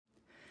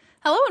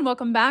Hello and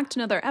welcome back to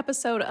another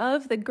episode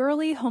of the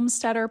Girly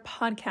Homesteader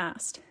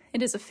podcast.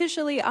 It is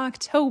officially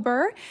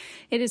October.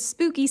 It is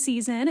spooky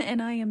season,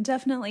 and I am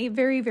definitely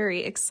very,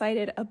 very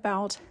excited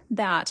about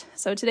that.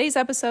 So today's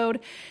episode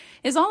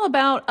is all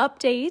about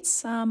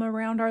updates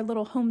around our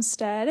little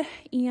homestead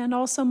and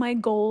also my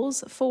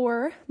goals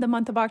for the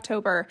month of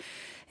October.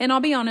 And I'll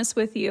be honest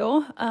with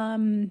you,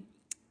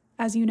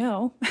 as you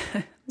know,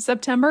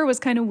 September was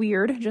kind of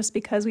weird just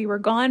because we were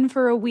gone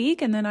for a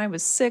week and then I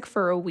was sick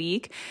for a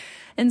week.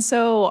 And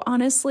so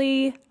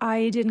honestly,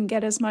 I didn't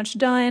get as much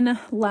done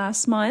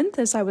last month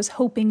as I was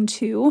hoping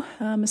to,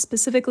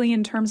 specifically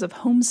in terms of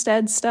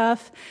homestead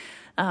stuff.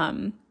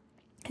 In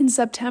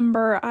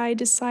September, I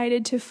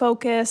decided to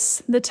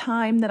focus the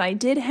time that I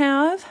did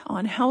have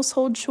on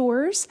household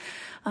chores,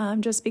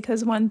 just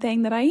because one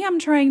thing that I am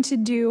trying to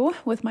do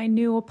with my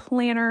new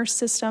planner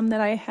system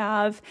that I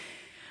have,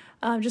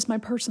 just my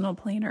personal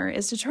planner,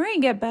 is to try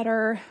and get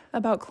better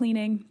about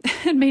cleaning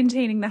and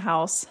maintaining the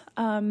house.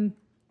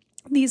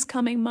 These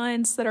coming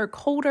months that are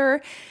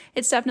colder,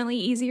 it's definitely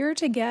easier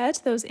to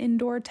get those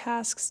indoor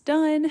tasks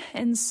done.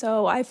 And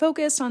so I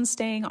focused on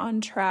staying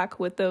on track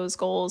with those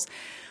goals.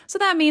 So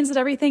that means that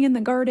everything in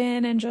the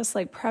garden and just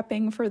like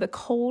prepping for the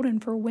cold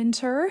and for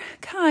winter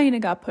kind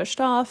of got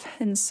pushed off.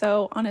 And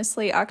so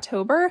honestly,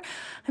 October,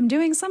 I'm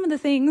doing some of the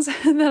things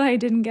that I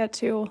didn't get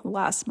to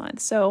last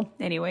month. So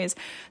anyways,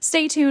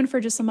 stay tuned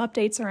for just some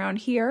updates around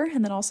here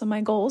and then also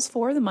my goals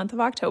for the month of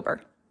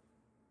October.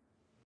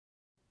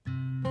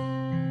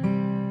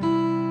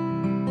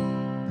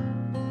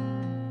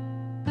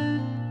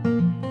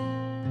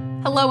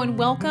 Hello and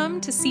welcome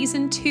to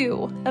Season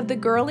 2 of the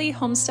Girly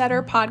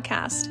Homesteader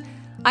podcast.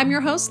 I'm your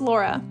host,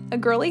 Laura, a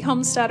girly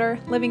homesteader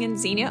living in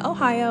Xenia,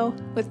 Ohio,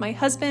 with my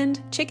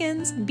husband,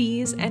 chickens,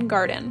 bees, and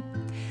garden.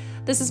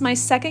 This is my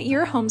second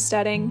year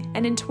homesteading,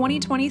 and in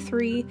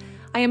 2023,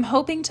 I am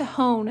hoping to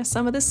hone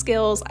some of the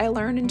skills I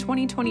learned in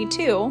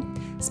 2022,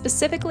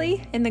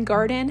 specifically in the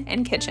garden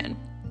and kitchen.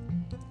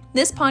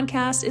 This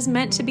podcast is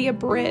meant to be a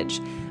bridge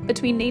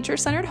between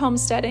nature-centered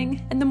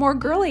homesteading and the more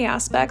girly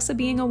aspects of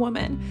being a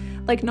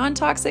woman, like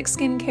non-toxic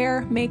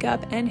skincare,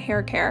 makeup, and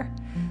hair care.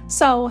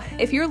 So,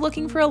 if you're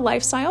looking for a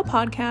lifestyle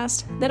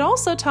podcast that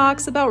also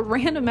talks about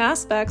random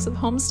aspects of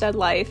homestead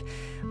life,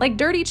 like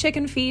dirty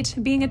chicken feet,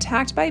 being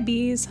attacked by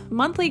bees,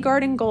 monthly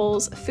garden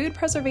goals, food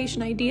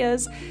preservation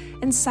ideas,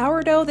 and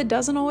sourdough that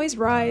doesn't always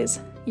rise,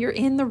 you're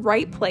in the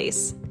right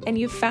place, and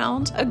you've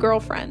found a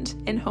girlfriend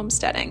in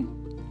homesteading.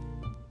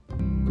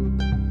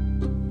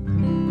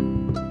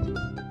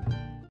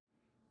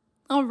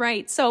 All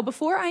right, so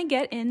before I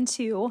get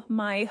into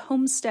my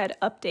homestead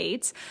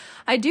updates,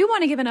 I do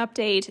want to give an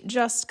update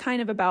just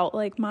kind of about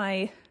like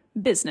my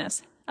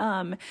business.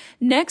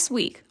 Next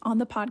week on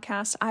the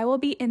podcast, I will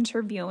be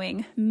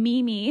interviewing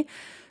Mimi,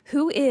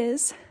 who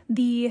is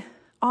the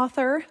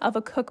author of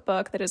a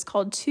cookbook that is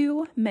called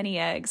Too Many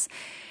Eggs.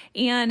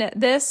 And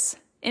this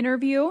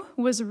interview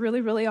was really,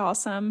 really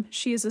awesome.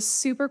 She is a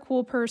super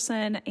cool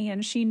person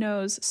and she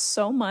knows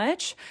so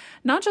much,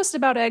 not just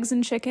about eggs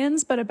and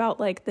chickens, but about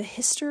like the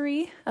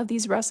history of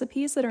these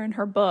recipes that are in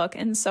her book.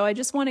 And so I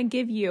just want to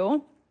give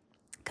you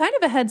kind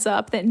of a heads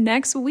up that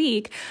next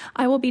week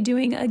I will be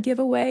doing a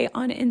giveaway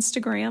on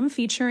Instagram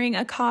featuring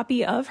a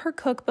copy of her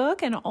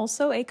cookbook and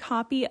also a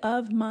copy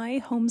of my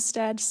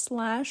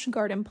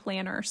homestead/garden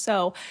planner.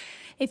 So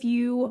if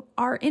you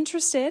are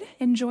interested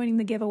in joining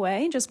the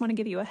giveaway, just want to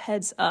give you a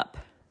heads up.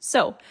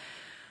 So,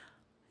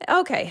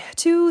 okay,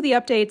 to the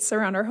updates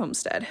around our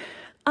homestead.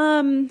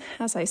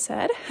 As I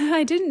said,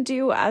 I didn't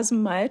do as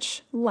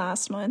much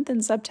last month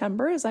in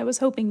September as I was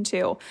hoping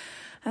to.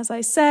 As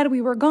I said, we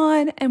were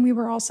gone and we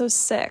were also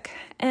sick.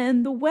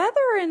 And the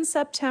weather in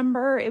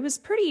September, it was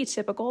pretty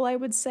typical, I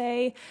would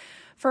say,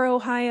 for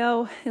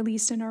Ohio, at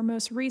least in our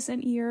most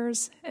recent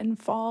years and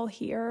fall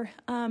here.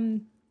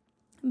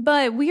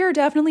 But we are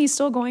definitely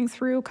still going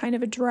through kind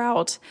of a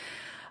drought.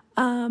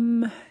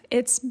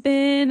 It's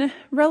been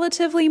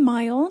relatively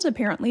mild.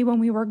 Apparently when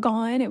we were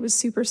gone, it was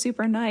super,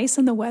 super nice.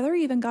 And the weather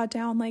even got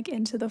down like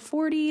into the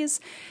 40s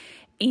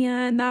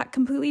and that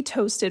completely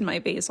toasted my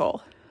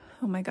basil.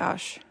 Oh my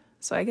gosh.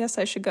 So I guess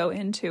I should go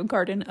into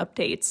garden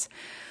updates.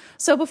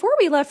 So before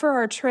we left for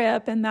our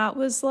trip, and that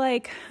was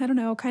like, I don't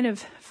know, kind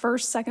of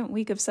second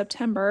week of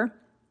September,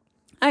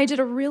 I did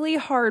a really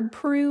hard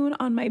prune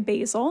on my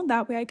basil.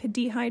 That way I could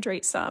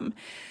dehydrate some.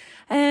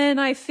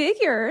 And I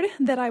figured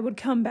that I would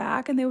come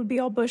back and they would be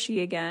all bushy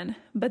again,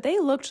 but they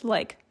looked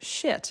like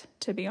shit,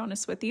 to be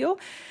honest with you.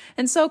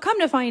 And so come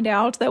to find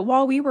out that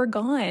while we were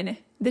gone,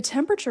 the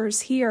temperatures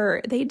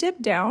here, they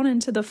dipped down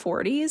into the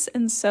 40s.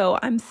 And so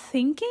I'm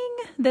thinking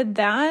that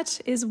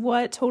that is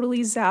what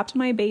totally zapped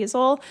my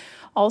basil.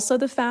 Also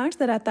the fact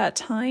that at that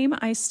time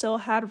I still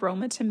had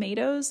Roma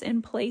tomatoes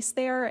in place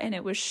there and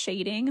it was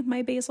shading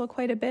my basil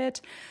quite a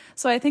bit.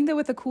 So I think that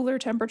with the cooler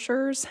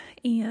temperatures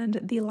and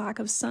the lack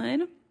of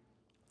sun,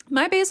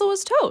 my basil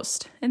was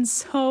toast. And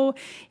so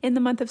in the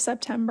month of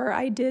September,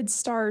 I did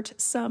start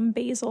some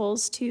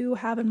basils to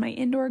have in my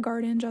indoor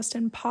garden just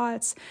in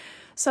pots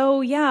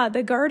So yeah,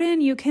 the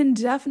garden, you can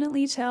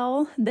definitely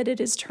tell that it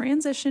is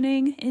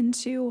transitioning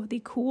into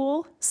the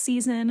cool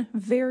season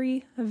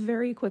very,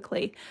 very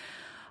quickly.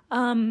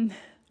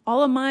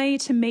 All of my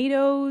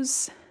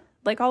tomatoes,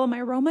 like all of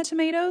my Roma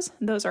tomatoes,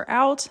 those are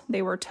out.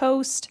 They were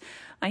toast.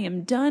 I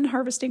am done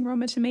harvesting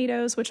Roma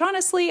tomatoes, which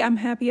honestly I'm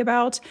happy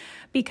about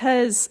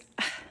because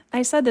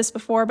I said this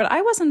before, but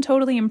I wasn't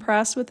totally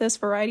impressed with this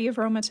variety of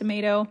Roma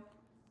tomato.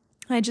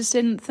 I just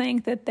didn't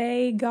think that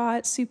they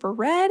got super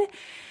red.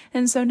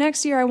 And so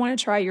next year I want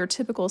to try your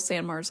typical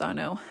San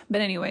Marzano.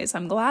 But anyways,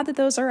 I'm glad that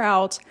those are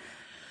out.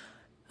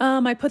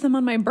 I put them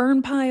on my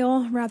burn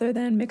pile rather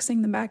than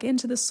mixing them back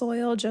into the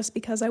soil just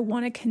because I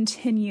want to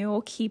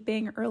continue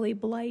keeping early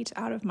blight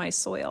out of my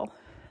soil.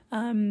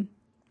 And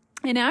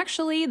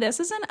actually,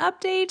 this is an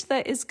update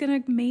that is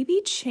going to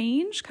maybe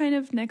change kind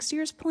of next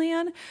year's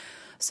plan.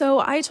 So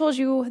I told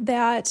you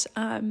that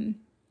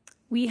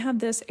we have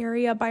this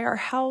area by our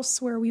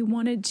house where we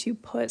wanted to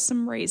put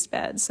some raised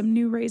beds, some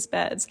new raised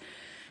beds.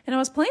 And I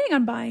was planning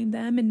on buying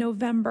them in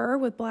November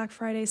with Black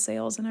Friday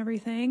sales and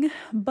everything.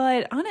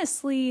 But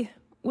honestly,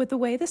 with the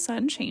way the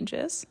sun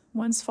changes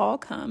once fall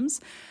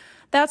comes,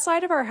 that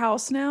side of our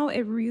house now,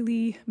 it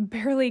really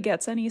barely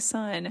gets any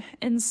sun.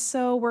 And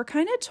so we're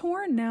kind of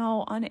torn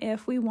now on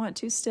if we want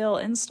to still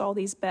install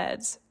these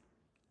beds.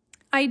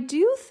 I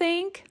do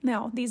think,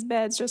 now these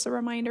beds, just a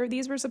reminder,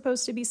 these were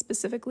supposed to be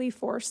specifically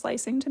for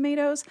slicing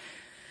tomatoes.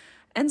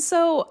 And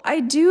so I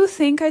do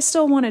think I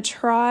still want to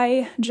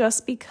try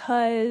just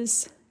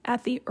because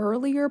at the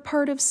earlier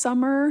part of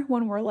summer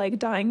when we're like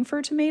dying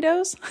for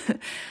tomatoes,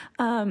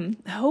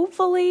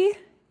 hopefully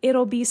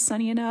it'll be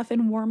sunny enough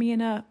and warm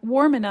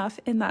enough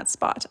in that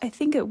spot. I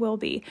think it will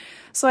be.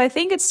 So I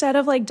think instead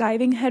of like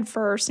diving head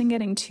first and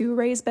getting 2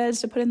 raised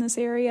beds to put in this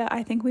area,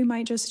 I think we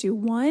might just do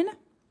 1.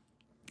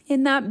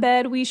 In that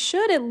bed, we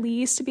should at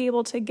least be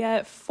able to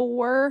get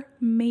 4,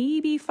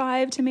 maybe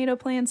 5 tomato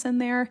plants in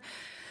there.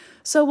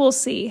 So we'll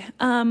see.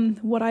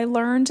 What I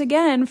learned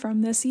again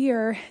from this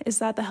year is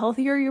that the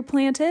healthier your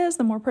plant is,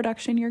 the more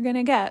production you're going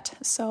to get.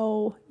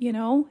 So,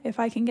 if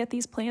I can get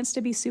these plants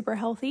to be super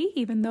healthy,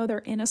 even though they're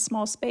in a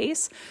small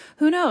space,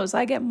 who knows?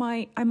 I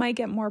might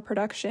get more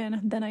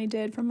production than I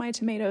did from my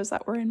tomatoes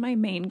that were in my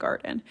main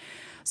garden.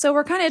 So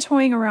we're kind of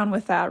toying around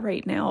with that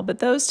right now. But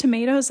those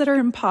tomatoes that are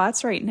in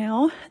pots right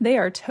now, they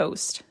are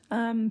toast.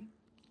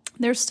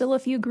 There's still a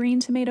few green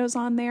tomatoes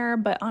on there,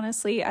 but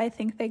honestly, I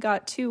think they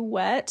got too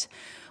wet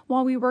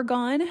while we were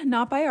gone,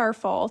 not by our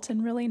fault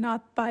and really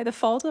not by the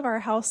fault of our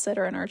house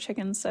sitter and our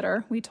chicken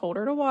sitter. We told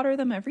her to water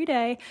them every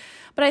day,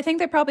 but I think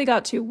they probably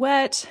got too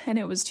wet and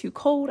it was too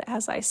cold,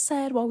 as I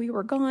said, while we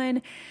were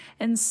gone.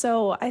 And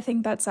so I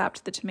think that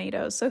sapped the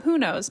tomatoes. So who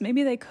knows,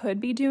 maybe they could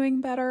be doing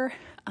better.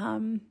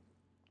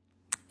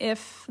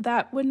 If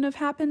that wouldn't have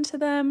happened to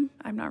them,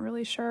 I'm not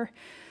really sure.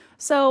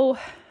 So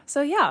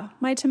yeah,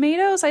 my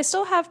tomatoes, I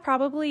still have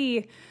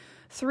probably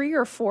 3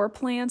 or 4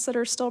 plants that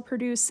are still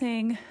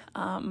producing.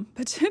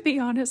 But to be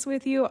honest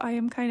with you, I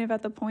am kind of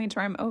at the point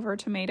where I'm over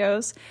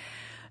tomatoes.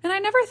 And I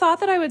never thought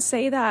that I would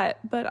say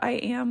that, but I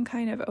am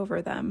kind of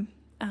over them.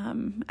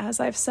 As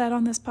I've said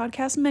on this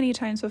podcast many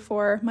times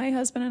before, my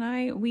husband and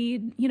I,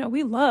 we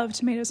love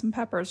tomatoes and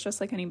peppers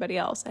just like anybody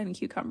else, and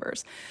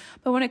cucumbers.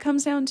 But when it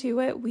comes down to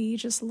it, we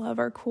just love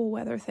our cool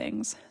weather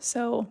things.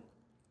 So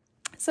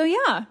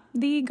yeah,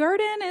 the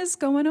garden is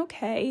going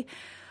okay.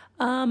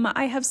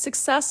 I have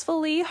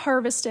successfully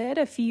harvested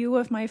a few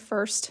of my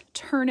first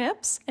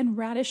turnips and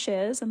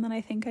radishes, and then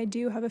I think I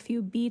do have a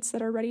few beets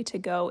that are ready to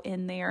go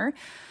in there.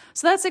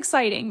 So that's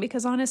exciting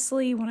because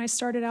honestly, when I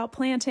started out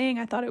planting,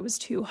 I thought it was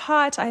too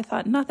hot. I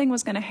thought nothing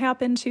was going to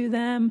happen to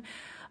them.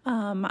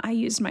 I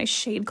used my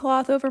shade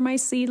cloth over my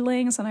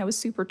seedlings and I was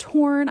super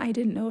torn. I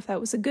didn't know if that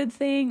was a good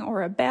thing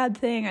or a bad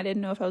thing. I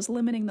didn't know if I was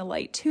limiting the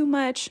light too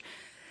much.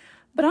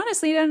 But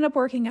honestly, it ended up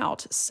working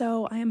out.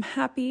 So I am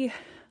happy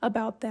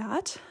about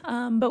that.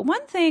 But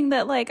one thing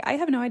that I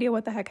have no idea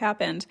what the heck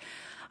happened.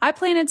 I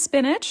planted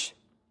spinach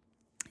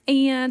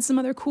and some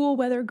other cool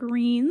weather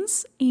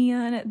greens,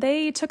 and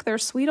they took their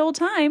sweet old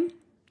time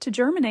to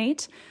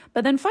germinate.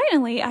 But then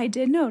finally, I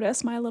did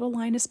notice my little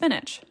line of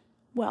spinach.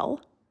 Well,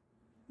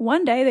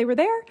 one day they were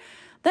there.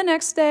 The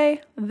next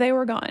day they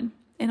were gone.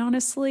 And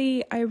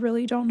honestly, I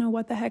really don't know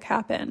what the heck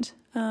happened.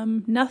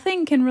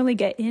 Nothing can really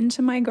get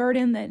into my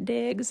garden that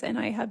digs, and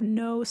I have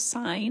no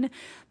sign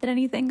that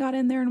anything got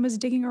in there and was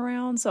digging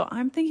around. So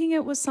I'm thinking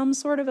it was some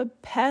sort of a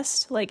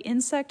pest, like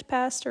insect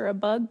pest or a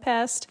bug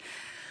pest.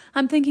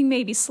 I'm thinking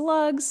maybe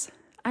slugs.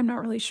 I'm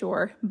not really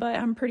sure, but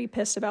I'm pretty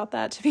pissed about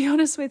that, to be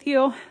honest with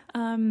you.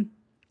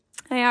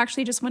 I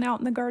actually just went out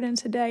in the garden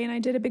today and I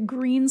did a big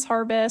greens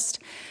harvest.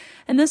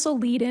 And this will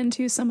lead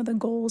into some of the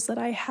goals that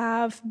I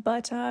have,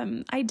 but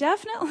I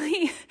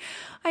definitely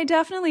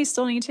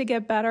still need to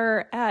get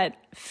better at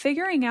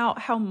figuring out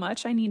how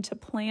much I need to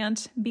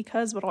plant,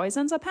 because what always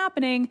ends up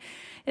happening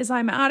is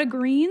I'm out of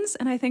greens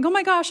and I think, oh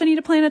my gosh, I need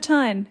to plant a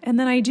ton. And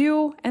then I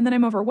do, and then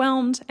I'm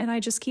overwhelmed, and I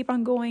just keep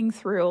on going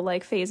through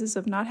phases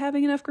of not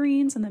having enough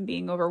greens and then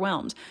being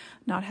overwhelmed,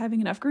 not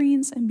having enough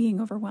greens and being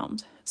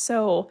overwhelmed.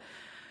 So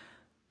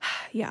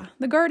yeah,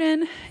 the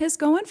garden is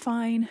going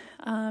fine.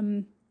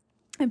 I'm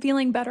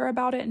feeling better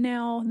about it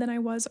now than I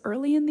was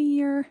early in the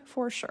year,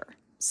 for sure.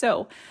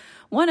 So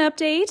one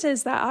update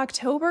is that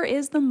October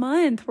is the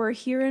month. We're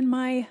here in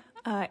my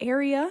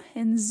area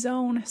in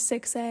Zone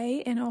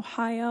 6A in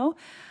Ohio.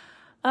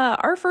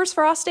 Our first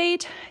frost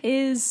date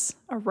is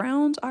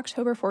around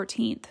October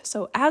 14th.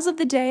 So as of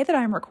the day that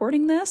I'm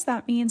recording this,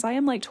 that means I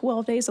am like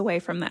 12 days away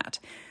from that.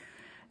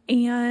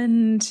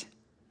 And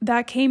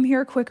that came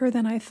here quicker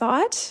than I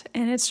thought.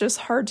 And it's just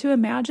hard to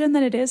imagine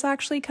that it is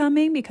actually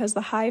coming because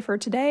the high for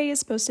today is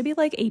supposed to be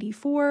like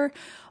 84.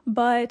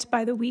 But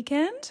by the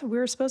weekend,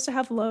 we're supposed to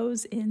have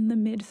lows in the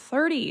mid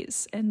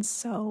 30s. And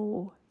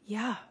so,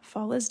 yeah,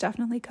 fall is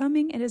definitely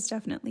coming. It is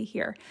definitely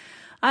here.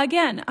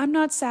 Again, I'm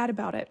not sad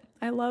about it.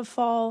 I love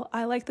fall.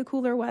 I like the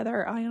cooler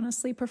weather. I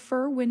honestly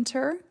prefer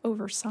winter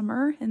over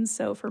summer. And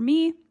so for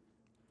me,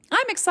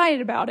 I'm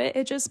excited about it.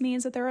 It just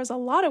means that there is a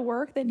lot of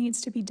work that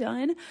needs to be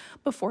done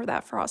before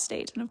that frost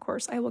date. And of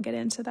course, I will get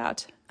into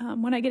that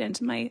when I get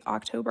into my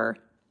October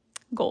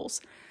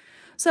goals.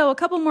 So a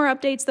couple more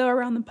updates though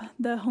around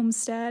the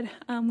homestead.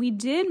 We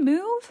did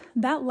move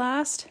that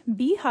last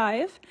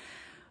beehive,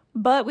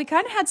 but we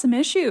kind of had some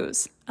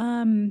issues.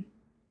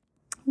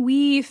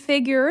 We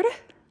figured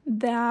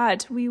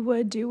that we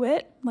would do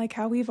it like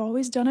how we've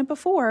always done it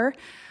before.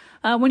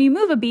 When you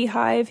move a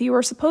beehive, you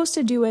are supposed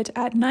to do it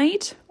at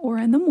night or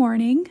in the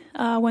morning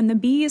when the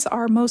bees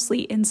are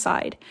mostly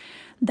inside.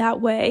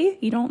 That way,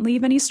 you don't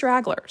leave any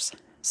stragglers.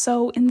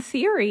 So in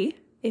theory,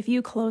 if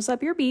you close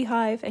up your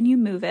beehive and you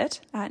move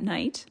it at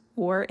night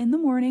or in the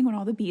morning when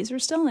all the bees are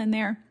still in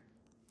there,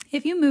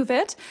 if you move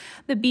it,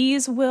 the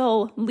bees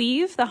will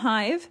leave the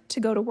hive to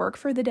go to work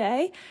for the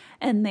day,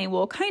 and they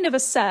will kind of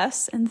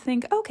assess and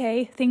think,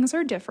 okay, things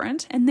are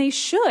different, and they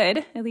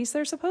should, at least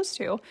they're supposed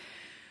to.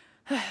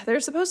 They're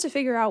supposed to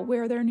figure out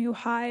where their new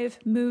hive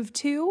moved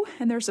to,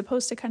 and they're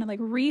supposed to kind of like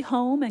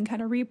rehome and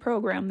kind of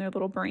reprogram their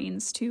little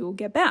brains to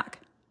get back.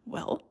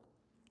 Well,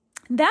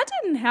 that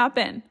didn't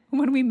happen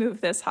when we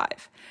moved this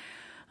hive.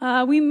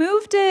 We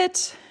moved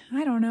it,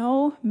 I don't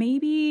know,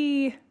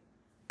 maybe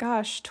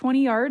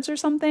 20 yards or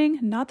something,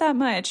 not that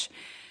much.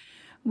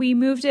 We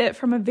moved it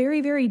from a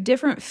very, very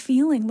different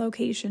feeling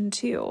location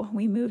too.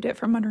 We moved it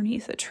from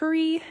underneath a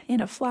tree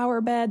in a flower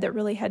bed that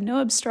really had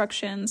no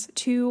obstructions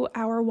to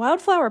our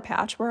wildflower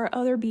patch where our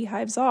other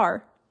beehives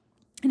are.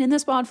 And in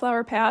this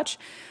wildflower patch,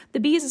 the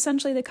bees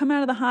essentially, they come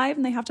out of the hive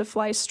and they have to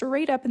fly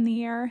straight up in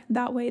the air.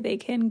 That way they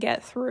can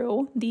get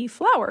through the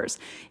flowers.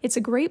 It's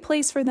a great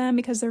place for them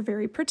because they're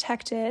very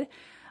protected.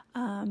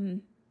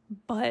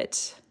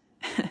 But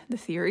the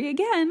theory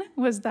again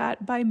was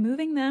that by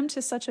moving them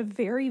to such a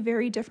very,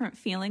 very different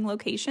feeling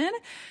location,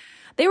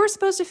 they were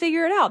supposed to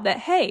figure it out that,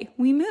 hey,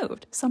 we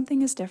moved,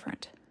 something is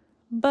different.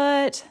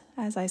 But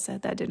as I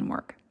said, that didn't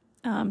work.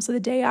 So the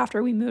day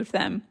after we moved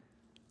them,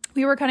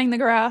 we were cutting the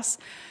grass,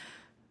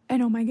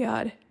 and oh my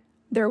God,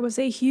 there was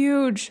a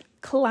huge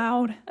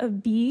cloud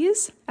of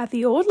bees at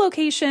the old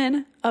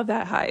location of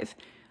that hive,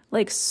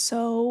 like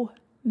so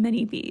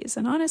many bees.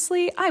 And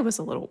honestly, I was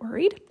a little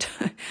worried.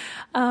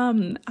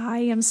 I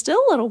am still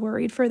a little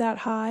worried for that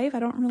hive. I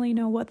don't really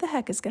know what the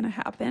heck is going to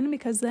happen,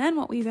 because then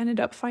what we've ended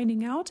up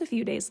finding out a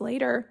few days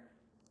later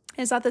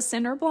is that the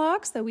cinder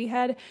blocks that we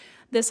had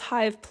this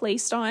hive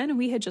placed on,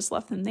 we had just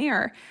left them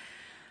there.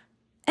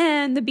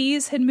 And the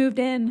bees had moved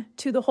in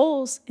to the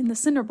holes in the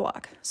cinder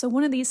block. So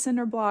one of these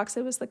cinder blocks,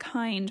 it was the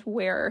kind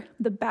where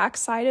the back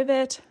side of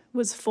it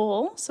was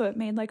full, so it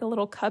made like a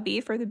little cubby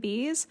for the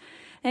bees.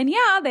 And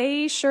yeah,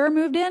 they sure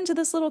moved into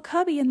this little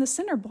cubby in the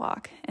cinder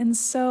block. And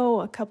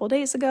so a couple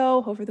days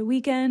ago, over the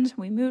weekend,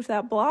 we moved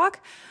that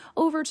block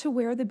over to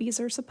where the bees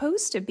are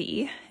supposed to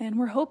be. And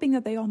we're hoping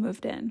that they all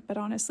moved in. But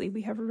honestly,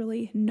 we have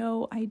really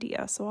no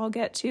idea. So I'll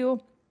get to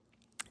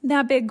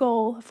that big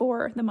goal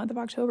for the month of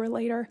October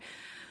later.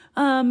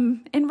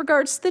 In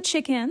regards to the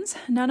chickens,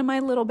 none of my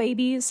little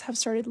babies have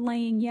started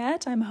laying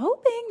yet. I'm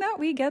hoping that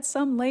we get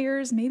some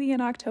layers maybe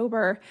in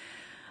October.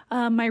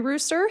 My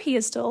rooster, he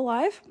is still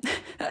alive.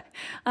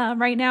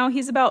 Right now,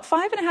 he's about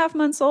 5.5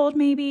 months old,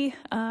 maybe.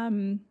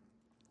 And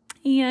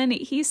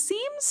he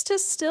seems to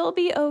still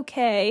be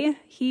okay.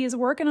 He's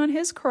working on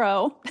his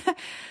crow.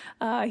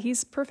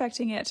 He's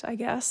perfecting it, I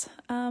guess.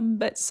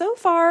 But so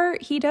far,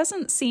 he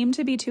doesn't seem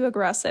to be too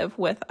aggressive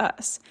with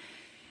us.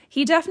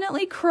 He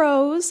definitely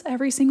crows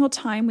every single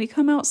time we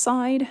come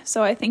outside,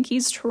 so I think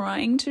he's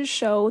trying to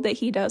show that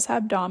he does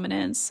have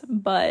dominance,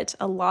 but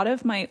a lot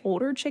of my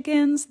older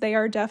chickens, they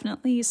are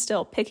definitely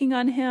still picking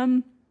on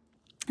him,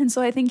 and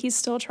so I think he's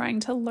still trying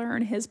to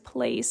learn his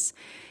place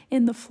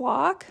in the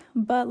flock.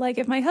 But like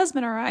if my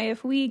husband or I,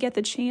 if we get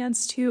the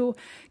chance to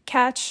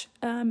catch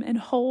and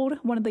hold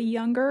one of the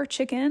younger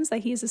chickens that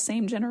he's the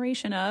same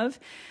generation of,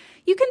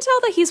 you can tell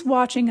that he's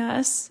watching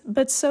us,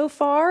 but so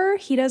far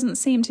he doesn't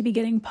seem to be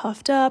getting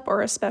puffed up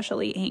or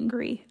especially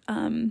angry.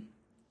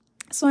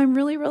 So I'm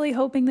really, really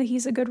hoping that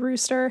he's a good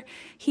rooster.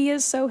 He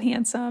is so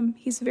handsome.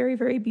 He's very,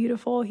 very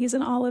beautiful. He's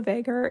an olive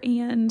egger,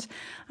 and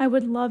I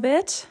would love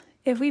it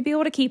if we'd be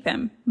able to keep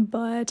him,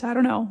 but I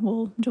don't know.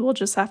 We'll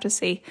just have to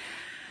see.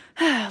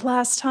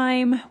 Last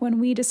time when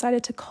we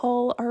decided to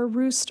cull our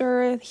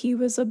rooster, he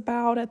was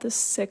about at the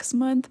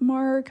 6-month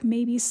mark,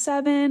 maybe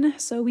 7.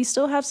 So we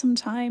still have some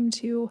time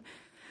to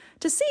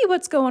see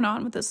what's going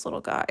on with this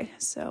little guy.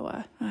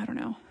 So I don't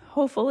know.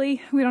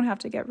 Hopefully we don't have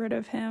to get rid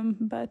of him.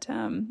 But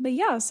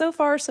yeah, so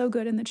far so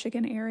good in the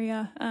chicken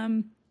area.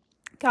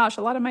 Gosh,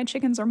 a lot of my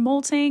chickens are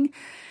molting,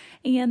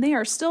 and they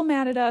are still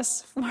mad at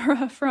us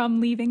from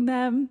leaving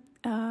them.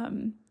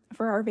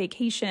 For our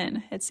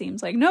vacation, it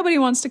seems like nobody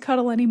wants to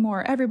cuddle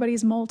anymore.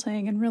 Everybody's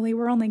molting, and really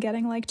we're only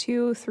getting like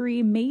 2,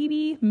 3,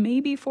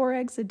 maybe 4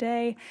 eggs a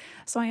day.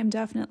 So I am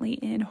definitely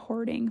in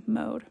hoarding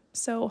mode.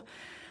 So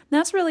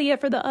that's really it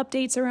for the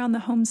updates around the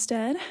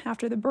homestead.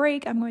 After the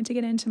break, I'm going to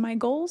get into my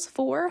goals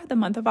for the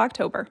month of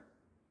October.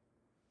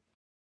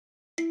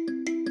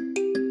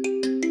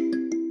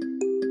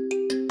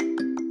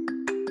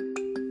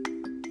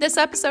 This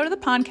episode of the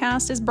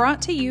podcast is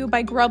brought to you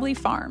by Grubly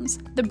Farms,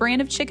 the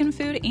brand of chicken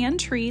food and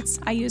treats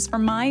I use for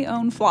my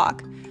own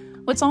flock.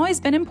 What's always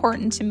been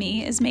important to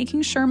me is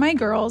making sure my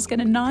girls get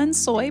a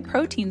non-soy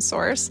protein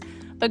source,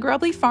 but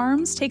Grubly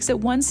Farms takes it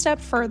one step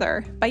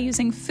further by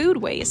using food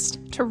waste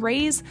to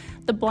raise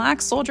the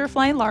black soldier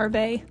fly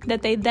larvae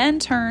that they then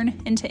turn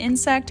into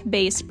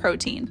insect-based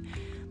protein.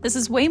 This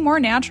is way more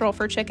natural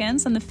for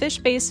chickens than the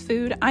fish-based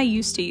food I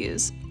used to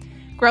use.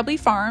 Grubly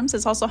Farms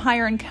is also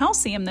higher in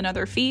calcium than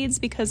other feeds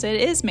because it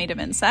is made of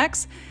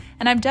insects,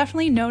 and I've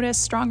definitely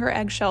noticed stronger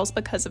eggshells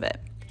because of it.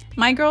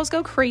 My girls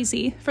go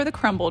crazy for the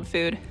crumbled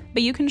food,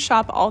 but you can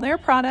shop all their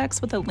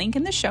products with a link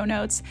in the show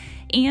notes,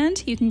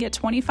 and you can get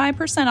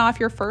 25% off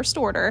your first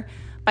order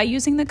by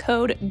using the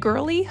code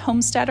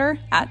GIRLYHomesteader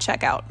at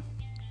checkout.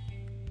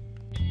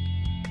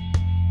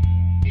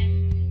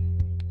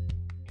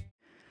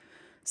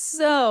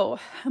 So,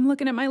 I'm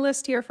looking at my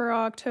list here for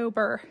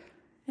October,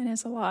 and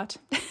it's a lot.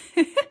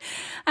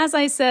 As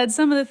I said,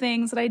 some of the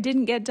things that I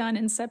didn't get done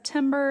in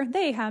September,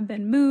 they have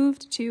been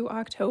moved to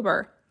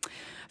October.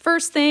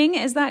 First thing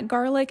is that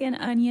garlic and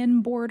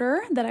onion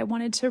border that I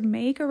wanted to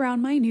make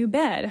around my new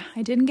bed.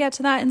 I didn't get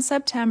to that in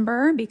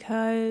September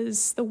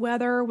because the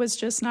weather was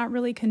just not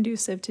really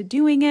conducive to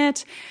doing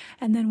it.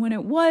 And then when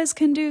it was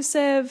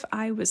conducive,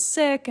 I was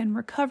sick and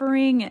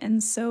recovering.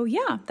 And so,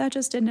 yeah, that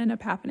just didn't end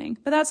up happening.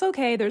 But that's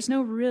okay. There's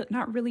not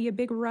really a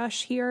big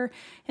rush here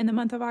in the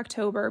month of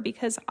October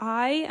because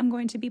I am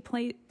going to be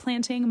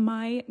planting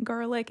my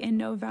garlic in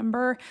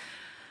November.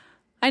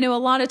 I know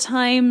a lot of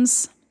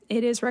times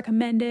it is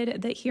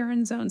recommended that here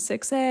in Zone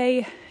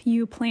 6A,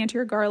 you plant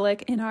your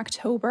garlic in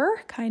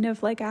October, kind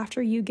of like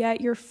after you get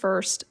your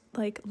first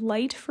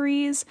light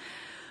freeze.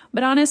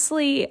 But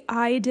honestly,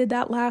 I did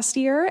that last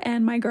year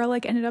and my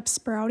garlic ended up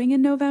sprouting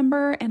in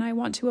November, and I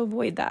want to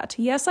avoid that.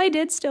 Yes, I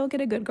did still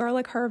get a good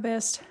garlic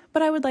harvest,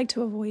 but I would like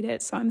to avoid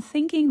it. So I'm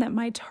thinking that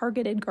my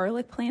targeted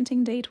garlic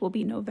planting date will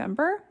be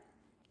November.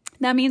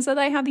 That means that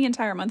I have the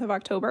entire month of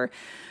October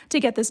to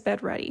get this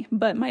bed ready.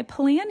 But my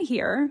plan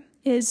here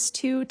is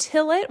to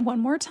till it one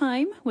more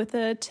time with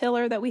the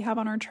tiller that we have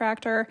on our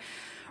tractor.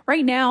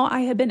 Right now,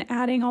 I have been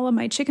adding all of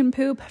my chicken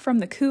poop from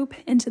the coop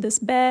into this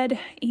bed,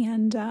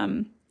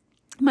 and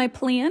my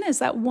plan is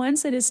that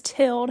once it is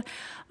tilled,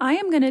 I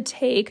am going to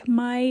take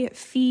my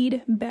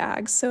feed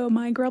bags. So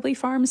my Grubly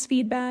Farms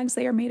feed bags,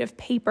 they are made of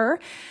paper,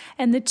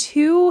 and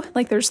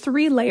there's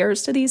 3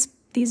 layers to these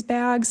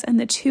bags, and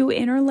the 2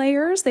 inner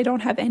layers, they don't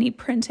have any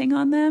printing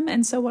on them.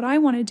 And so what I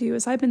want to do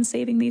is I've been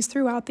saving these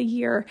throughout the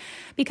year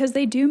because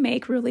they do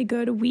make really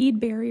good weed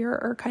barrier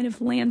or kind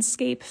of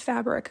landscape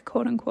fabric,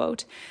 quote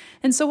unquote.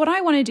 And so what I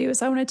want to do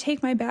is I want to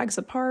take my bags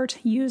apart,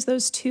 use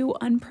those 2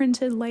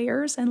 unprinted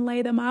layers and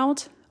lay them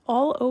out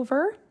all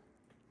over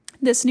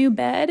this new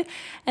bed,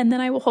 and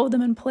then I will hold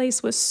them in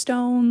place with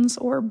stones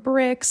or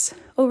bricks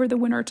over the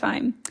winter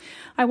time.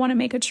 I want to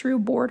make a true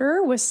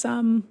border with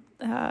some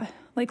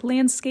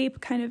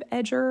landscape kind of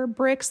edger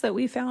bricks that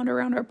we found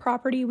around our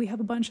property. We have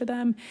a bunch of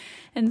them.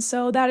 And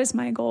so that is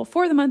my goal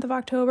for the month of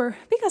October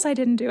because I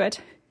didn't do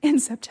it in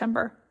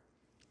September.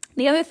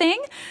 The other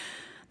thing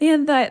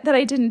that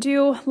I didn't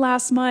do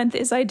last month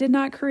is I did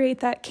not create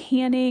that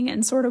canning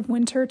and sort of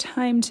winter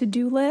time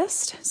to-do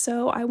list.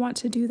 So I want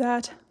to do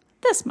that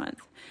this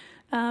month.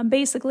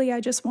 Basically, I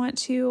just want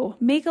to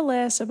make a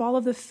list of all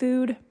of the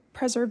food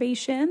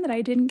preservation that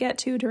I didn't get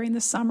to during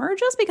the summer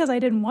just because I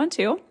didn't want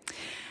to.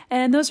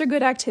 And those are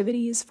good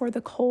activities for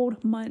the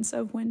cold months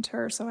of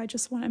winter. So I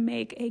just want to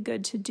make a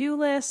good to-do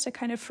list to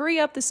kind of free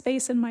up the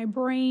space in my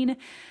brain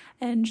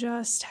and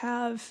just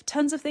have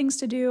tons of things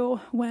to do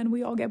when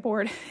we all get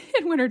bored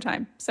in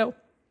wintertime. So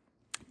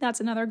that's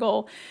another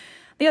goal.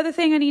 The other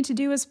thing I need to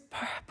do is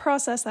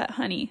process that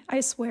honey. I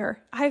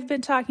swear, I've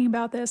been talking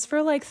about this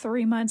for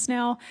 3 months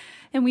now,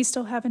 and we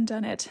still haven't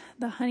done it.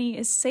 The honey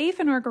is safe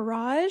in our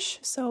garage,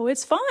 so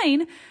it's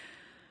fine.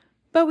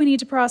 But we need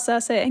to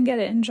process it and get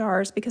it in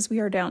jars because we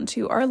are down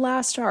to our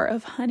last jar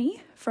of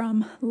honey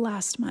from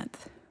last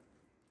month.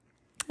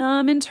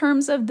 In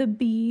terms of the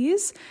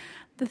bees,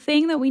 the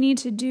thing that we need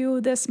to do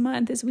this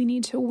month is we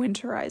need to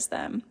winterize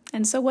them.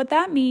 And so what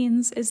that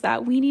means is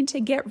that we need to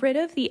get rid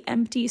of the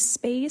empty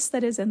space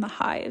that is in the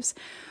hives.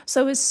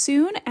 So as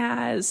soon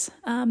as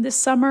the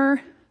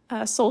summer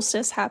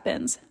solstice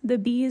happens, the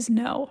bees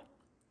know.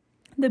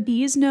 The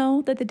bees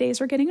know that the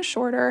days are getting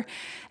shorter.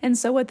 And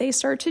so what they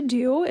start to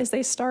do is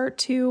they start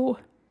to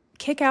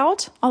kick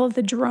out all of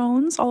the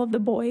drones, all of the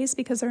boys,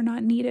 because they're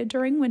not needed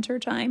during winter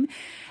time.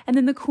 And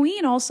then the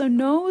queen also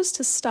knows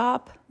to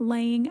stop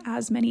laying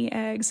as many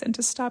eggs and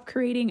to stop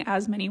creating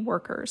as many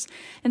workers.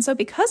 And so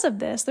because of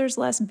this, there's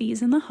less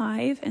bees in the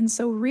hive. And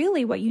so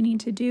really what you need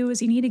to do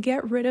is you need to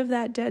get rid of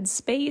that dead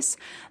space.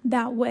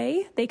 That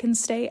way they can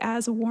stay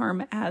as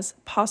warm as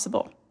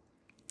possible.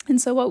 And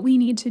so what we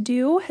need to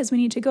do is we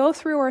need to go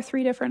through our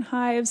 3 different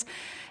hives,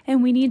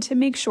 and we need to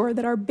make sure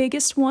that our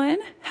biggest one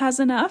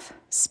has enough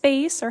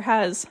space, or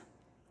has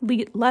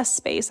less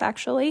space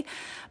actually,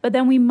 but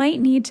then we might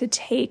need to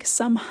take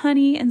some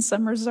honey and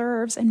some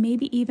reserves and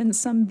maybe even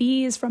some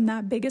bees from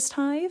that biggest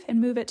hive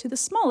and move it to the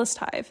smallest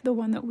hive, the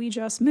one that we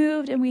just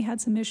moved and we had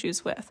some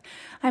issues with.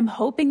 I'm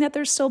hoping that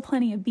there's still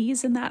plenty of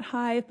bees in that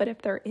hive, but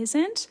if there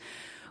isn't,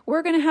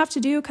 we're going to have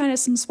to do kind of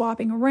some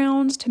swapping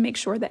around to make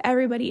sure that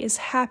everybody is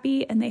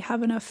happy and they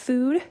have enough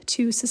food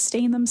to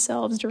sustain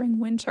themselves during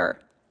winter.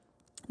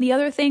 The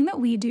other thing that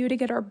we do to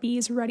get our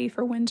bees ready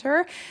for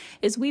winter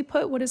is we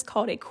put what is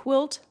called a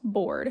quilt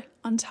board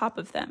on top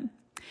of them.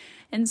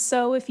 And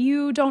so if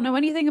you don't know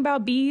anything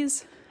about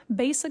bees,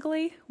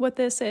 basically what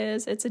this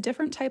is, it's a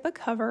different type of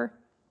cover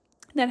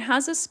that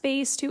has a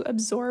space to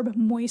absorb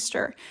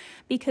moisture,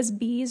 because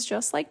bees,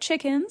 just like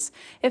chickens,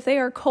 if they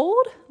are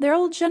cold,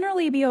 they'll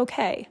generally be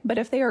okay. But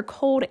if they are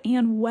cold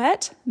and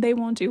wet, they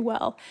won't do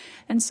well.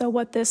 And so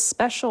what this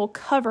special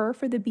cover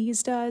for the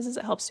bees does is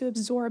it helps to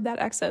absorb that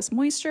excess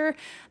moisture.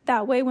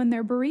 That way, when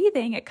they're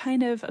breathing, it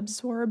kind of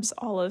absorbs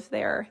all of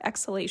their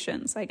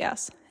exhalations, I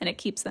guess, and it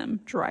keeps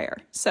them drier.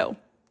 So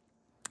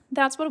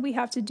that's what we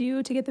have to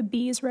do to get the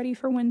bees ready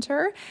for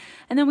winter.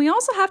 And then we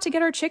also have to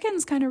get our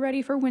chickens kind of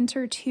ready for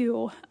winter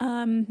too.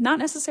 Not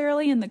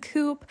necessarily in the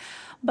coop,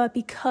 but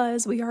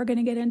because we are going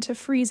to get into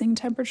freezing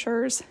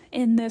temperatures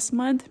in this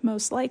month,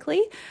 most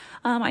likely.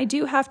 I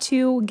do have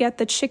to get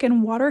the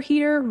chicken water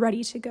heater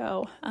ready to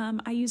go.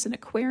 I use an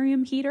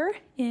aquarium heater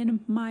in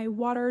my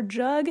water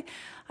jug.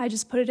 I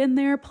just put it in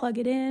there, plug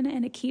it in,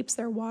 and it keeps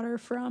their water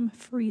from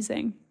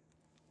freezing.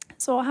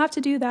 So I'll have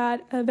to do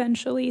that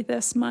eventually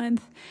this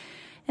month.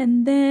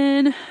 And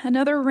then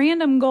another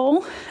random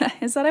goal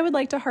is that I would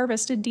like to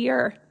harvest a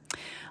deer.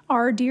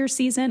 Our deer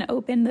season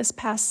opened this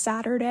past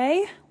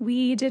Saturday.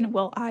 I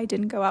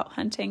didn't go out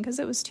hunting because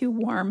it was too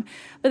warm.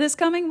 But this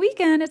coming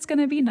weekend, it's going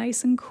to be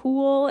nice and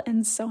cool.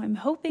 And so I'm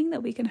hoping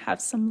that we can have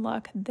some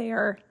luck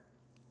there.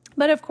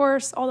 But of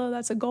course, although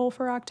that's a goal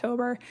for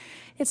October,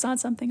 it's not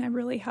something I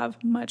really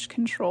have much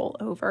control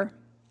over.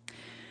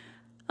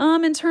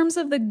 In terms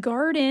of the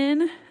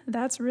garden,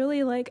 that's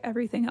really like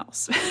everything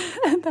else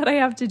that I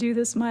have to do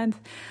this month.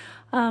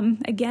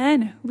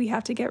 Again, we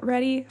have to get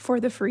ready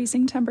for the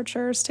freezing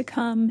temperatures to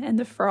come and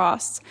the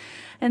frosts.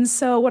 And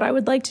so what I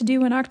would like to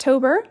do in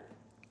October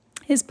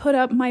is put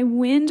up my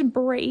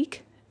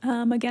windbreak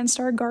against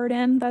our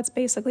garden. That's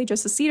basically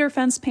just a cedar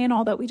fence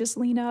panel that we just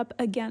lean up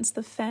against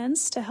the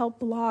fence to help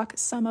block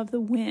some of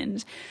the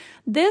wind.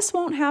 This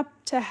won't have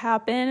to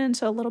happen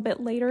until a little bit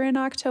later in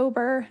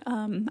October.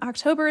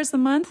 October is the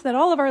month that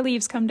all of our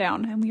leaves come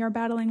down, and we are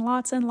battling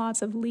lots and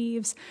lots of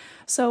leaves.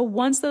 So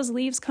once those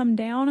leaves come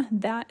down,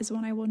 that is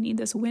when I will need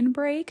this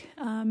windbreak.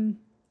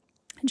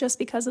 Just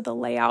because of the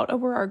layout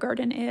of where our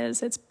garden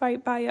is. It's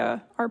by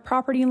our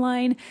property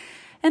line,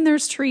 and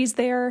there's trees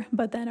there.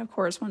 But then, of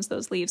course, once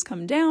those leaves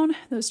come down,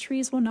 those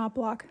trees will not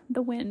block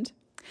the wind.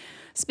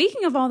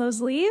 Speaking of all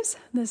those leaves,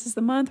 this is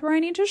the month where I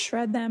need to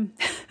shred them.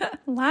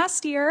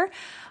 Last year,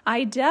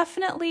 I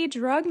definitely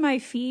drug my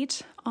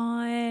feet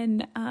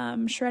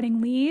on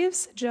shredding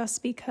leaves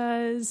just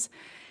because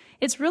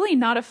it's really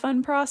not a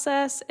fun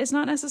process. It's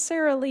not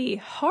necessarily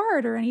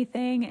hard or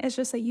anything. It's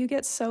just that you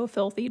get so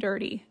filthy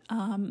dirty.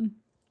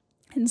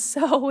 And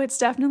so it's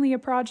definitely a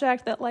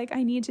project that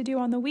I need to do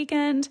on the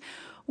weekend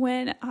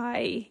when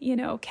I,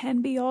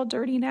 can be all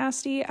dirty,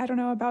 nasty. I don't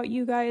know about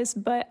you guys,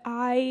 but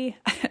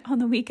on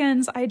the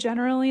weekends, I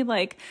generally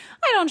I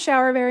don't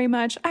shower very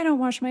much. I don't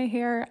wash my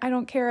hair. I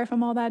don't care if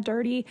I'm all that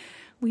dirty.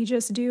 We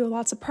just do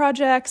lots of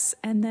projects,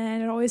 and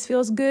then it always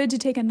feels good to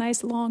take a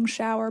nice long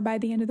shower by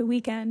the end of the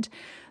weekend.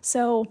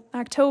 So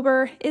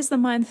October is the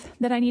month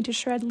that I need to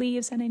shred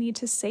leaves and I need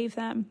to save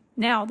them.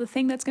 Now, the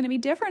thing that's going to be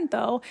different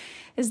though,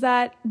 is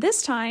that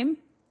this time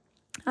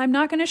I'm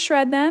not going to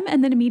shred them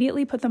and then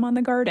immediately put them on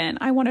the garden.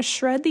 I want to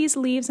shred these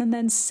leaves and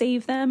then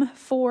save them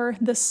for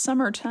the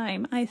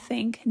summertime, I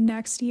think,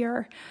 next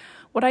year.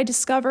 What I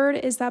discovered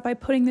is that by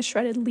putting the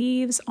shredded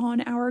leaves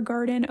on our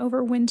garden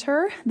over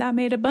winter, that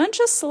made a bunch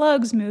of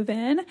slugs move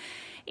in,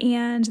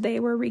 and they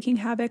were wreaking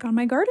havoc on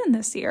my garden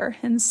this year.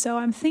 And so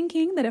I'm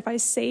thinking that if I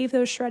save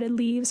those shredded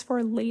leaves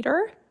for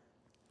later,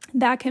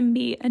 that can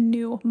be a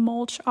new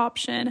mulch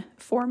option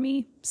for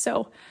me.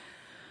 So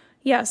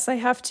yes, I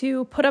have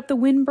to put up the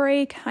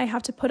windbreak. I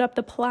have to put up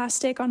the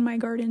plastic on my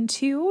garden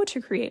too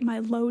to create my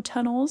low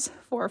tunnels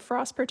for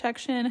frost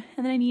protection.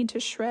 And then I need to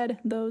shred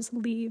those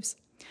leaves.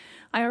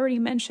 I already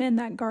mentioned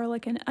that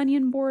garlic and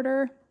onion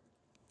border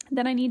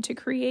that I need to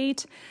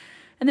create.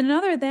 And then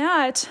other than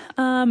that,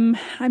 I'm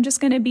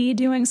just going to be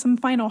doing some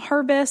final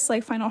harvests,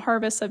 like final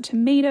harvest of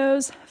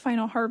tomatoes,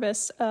 final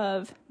harvest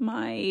of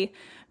my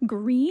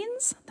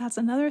greens. That's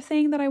another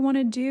thing that I want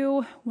to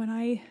do.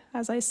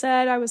 As I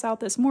said, I was out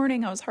this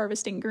morning, I was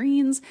harvesting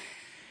greens.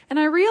 And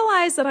I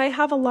realized that I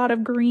have a lot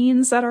of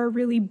greens that are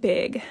really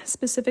big,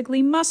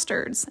 specifically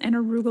mustards and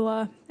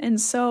arugula. And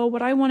so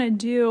what I want to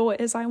do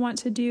is I want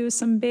to do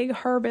some big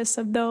harvests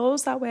of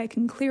those. That way I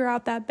can clear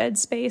out that bed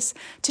space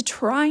to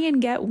try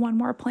and get one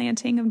more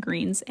planting of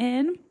greens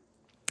in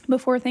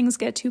before things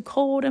get too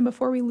cold and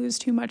before we lose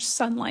too much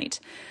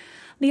sunlight.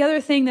 The other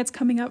thing that's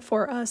coming up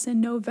for us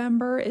in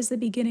November is the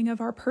beginning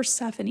of our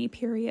Persephone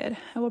period.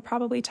 I will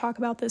probably talk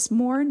about this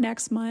more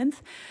next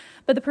month.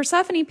 But the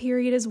Persephone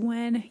period is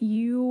when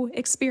you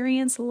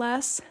experience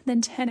less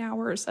than 10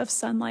 hours of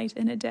sunlight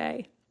in a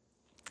day.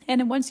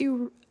 And once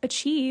you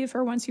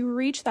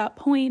reach that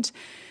point,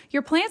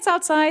 your plants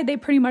outside, they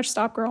pretty much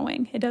stop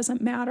growing. It doesn't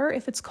matter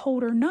if it's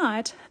cold or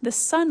not, the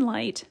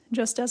sunlight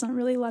just doesn't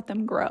really let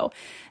them grow.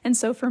 And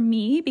so for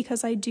me,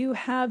 because I do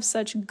have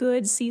such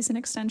good season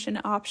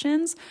extension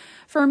options,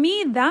 for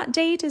me, that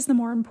date is the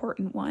more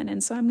important one.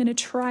 And so I'm going to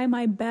try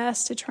my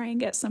best to try and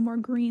get some more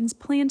greens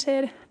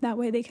planted. That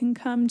way they can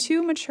come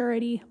to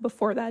maturity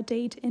before that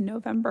date in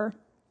November.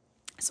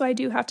 So I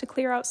do have to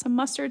clear out some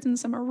mustards and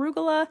some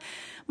arugula.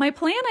 My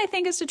plan, I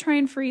think, is to try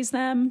and freeze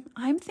them.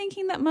 I'm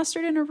thinking that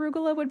mustard and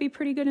arugula would be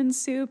pretty good in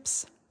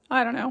soups.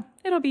 I don't know.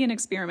 It'll be an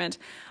experiment.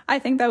 I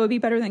think that would be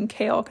better than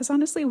kale because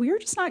honestly, we're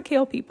just not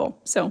kale people.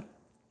 So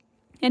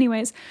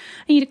anyways,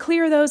 I need to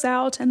clear those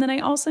out. And then I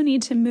also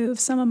need to move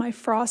some of my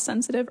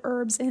frost-sensitive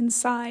herbs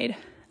inside.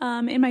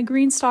 In my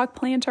green stalk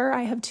planter,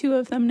 I have 2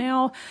 of them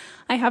now.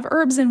 I have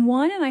herbs in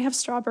one and I have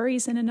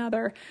strawberries in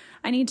another.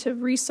 I need to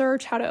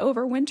research how to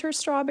overwinter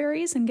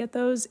strawberries and get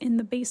those in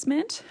the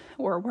basement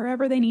or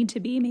wherever they need to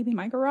be, maybe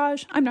my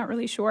garage. I'm not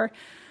really sure.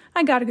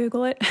 I gotta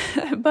Google it.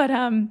 But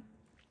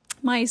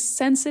my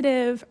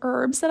sensitive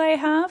herbs that I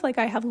have, like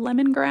I have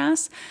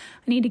lemongrass,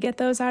 I need to get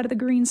those out of the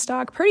green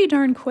stalk pretty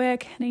darn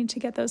quick. I need to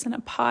get those in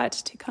a pot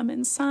to come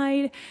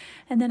inside.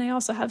 And then I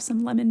also have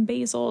some lemon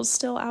basils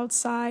still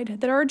outside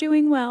that are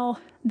doing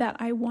well that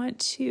I want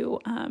to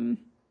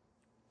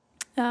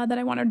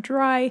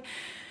dry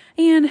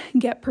and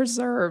get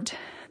preserved.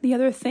 The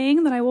other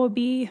thing that I will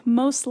be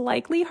most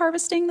likely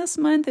harvesting this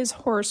month is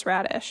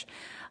horseradish.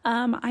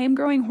 I am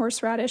growing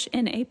horseradish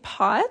in a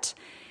pot.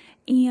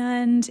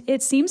 And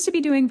it seems to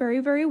be doing very,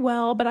 very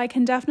well, but I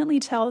can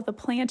definitely tell that the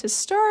plant is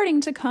starting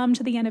to come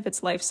to the end of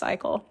its life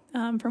cycle.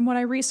 From what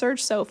I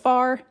researched so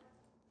far,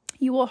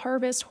 you will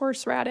harvest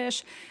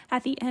horseradish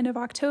at the end of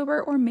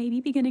October or maybe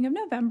beginning of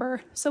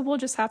November. So we'll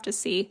just have to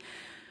see.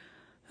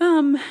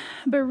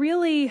 But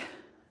really,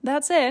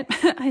 that's it.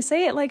 I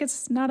say it like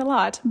it's not a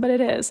lot, but it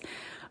is.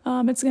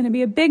 It's going to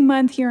be a big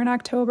month here in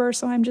October,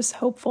 so I'm just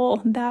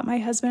hopeful that my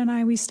husband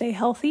and we stay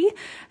healthy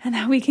and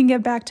that we can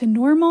get back to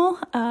normal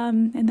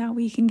and that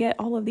we can get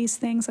all of these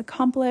things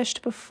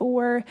accomplished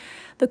before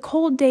the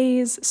cold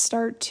days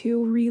start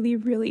to really,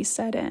 really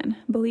set in.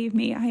 Believe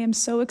me, I am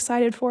so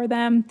excited for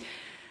them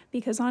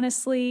because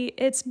honestly,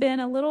 it's been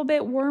a little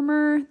bit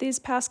warmer these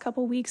past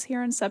couple weeks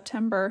here in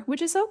September,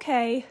 which is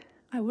okay.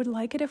 I would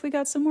like it if we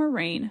got some more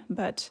rain,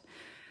 but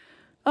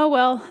oh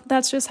well,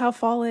 that's just how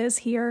fall is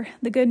here.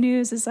 The good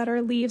news is that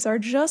our leaves are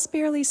just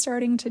barely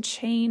starting to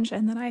change.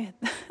 And then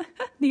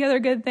the other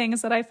good thing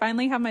is that I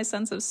finally have my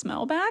sense of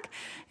smell back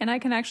and I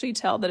can actually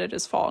tell that it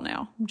is fall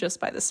now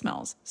just by the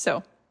smells.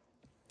 So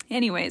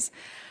anyways,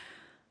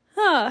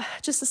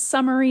 just a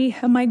summary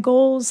of my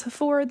goals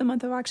for the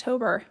month of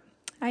October.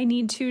 I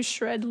need to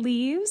shred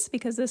leaves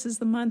because this is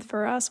the month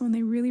for us when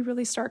they really,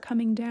 really start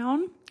coming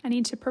down. I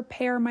need to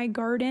prepare my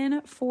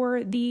garden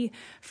for the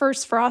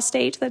first frost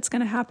date that's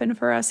going to happen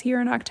for us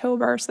here in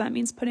October. So that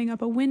means putting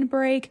up a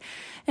windbreak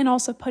and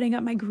also putting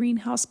up my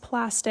greenhouse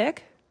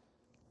plastic.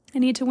 I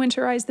need to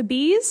winterize the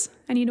bees.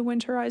 I need to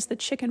winterize the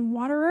chicken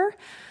waterer.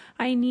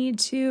 I need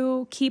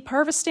to keep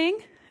harvesting.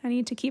 I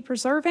need to keep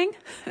preserving.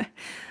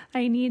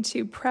 I need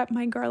to prep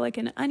my garlic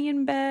and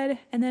onion bed.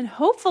 And then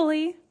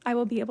hopefully I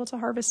will be able to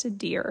harvest a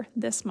deer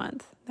this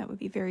month. That would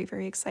be very,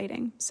 very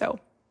exciting. So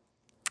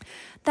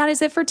that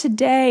is it for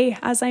today.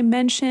 As I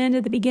mentioned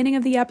at the beginning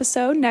of the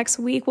episode, next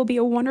week will be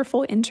a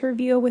wonderful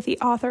interview with the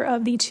author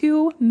of the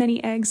Too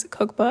Many Eggs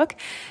cookbook.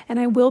 And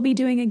I will be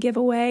doing a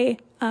giveaway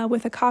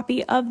with a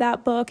copy of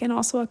that book and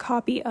also a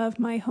copy of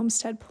my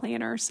Homestead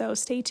planner. So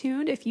stay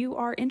tuned if you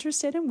are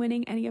interested in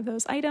winning any of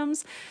those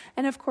items.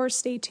 And of course,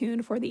 stay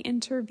tuned for the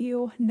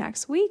interview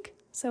next week.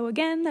 So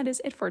again, that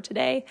is it for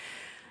today.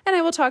 And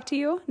I will talk to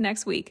you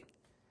next week.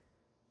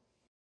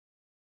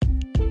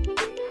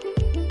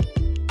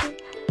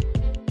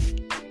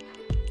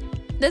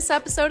 This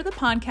episode of the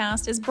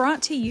podcast is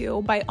brought to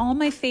you by all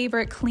my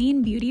favorite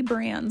clean beauty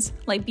brands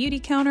like Beauty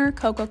Counter,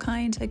 Coco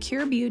Kind,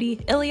 Acure Beauty,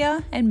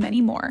 Ilia, and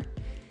many more.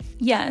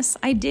 Yes,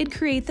 I did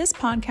create this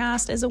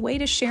podcast as a way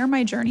to share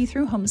my journey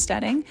through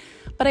homesteading,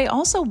 but I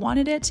also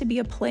wanted it to be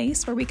a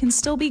place where we can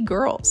still be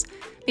girls.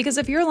 Because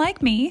if you're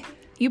like me,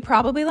 you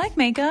probably like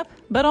makeup,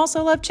 but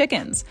also love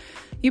chickens.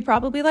 You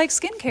probably like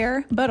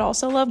skincare, but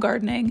also love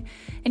gardening.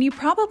 And you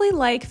probably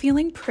like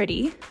feeling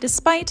pretty,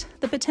 despite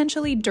the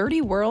potentially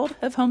dirty world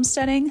of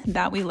homesteading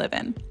that we live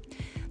in.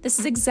 This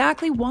is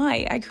exactly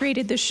why I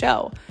created this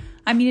show.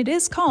 I mean, it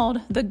is called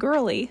the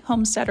Girly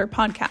Homesteader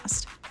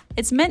Podcast.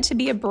 It's meant to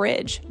be a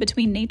bridge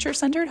between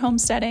nature-centered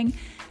homesteading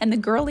and the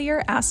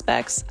girlier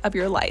aspects of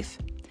your life.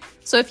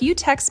 So if you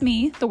text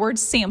me the word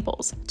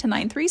samples to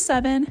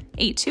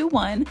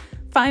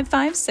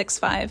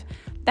 937-821-5565,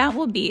 that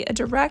will be a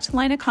direct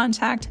line of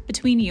contact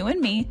between you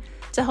and me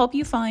to help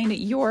you find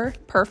your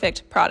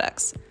perfect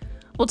products.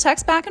 We'll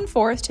text back and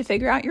forth to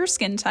figure out your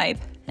skin type,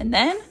 and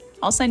then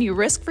I'll send you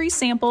risk-free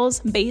samples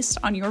based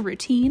on your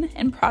routine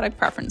and product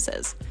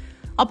preferences.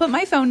 I'll put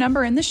my phone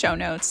number in the show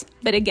notes,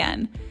 but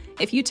again,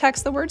 if you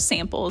text the word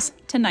samples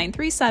to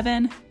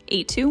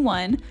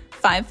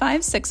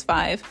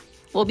 937-821-5565,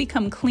 we'll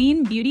become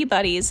clean beauty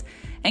buddies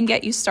and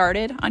get you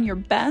started on your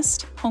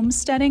best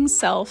homesteading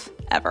self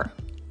ever.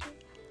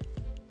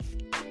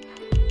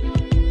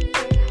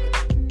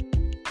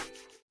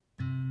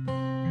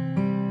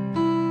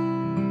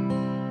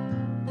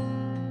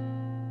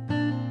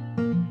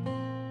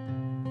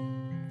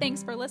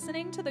 Thanks for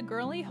listening to the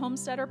Girly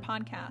Homesteader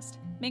Podcast.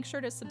 Make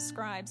sure to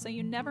subscribe so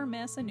you never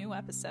miss a new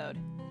episode.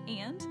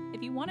 And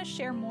if you want to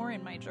share more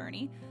in my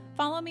journey,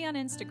 follow me on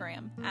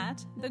Instagram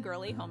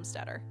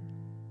 @thegirlyhomesteader.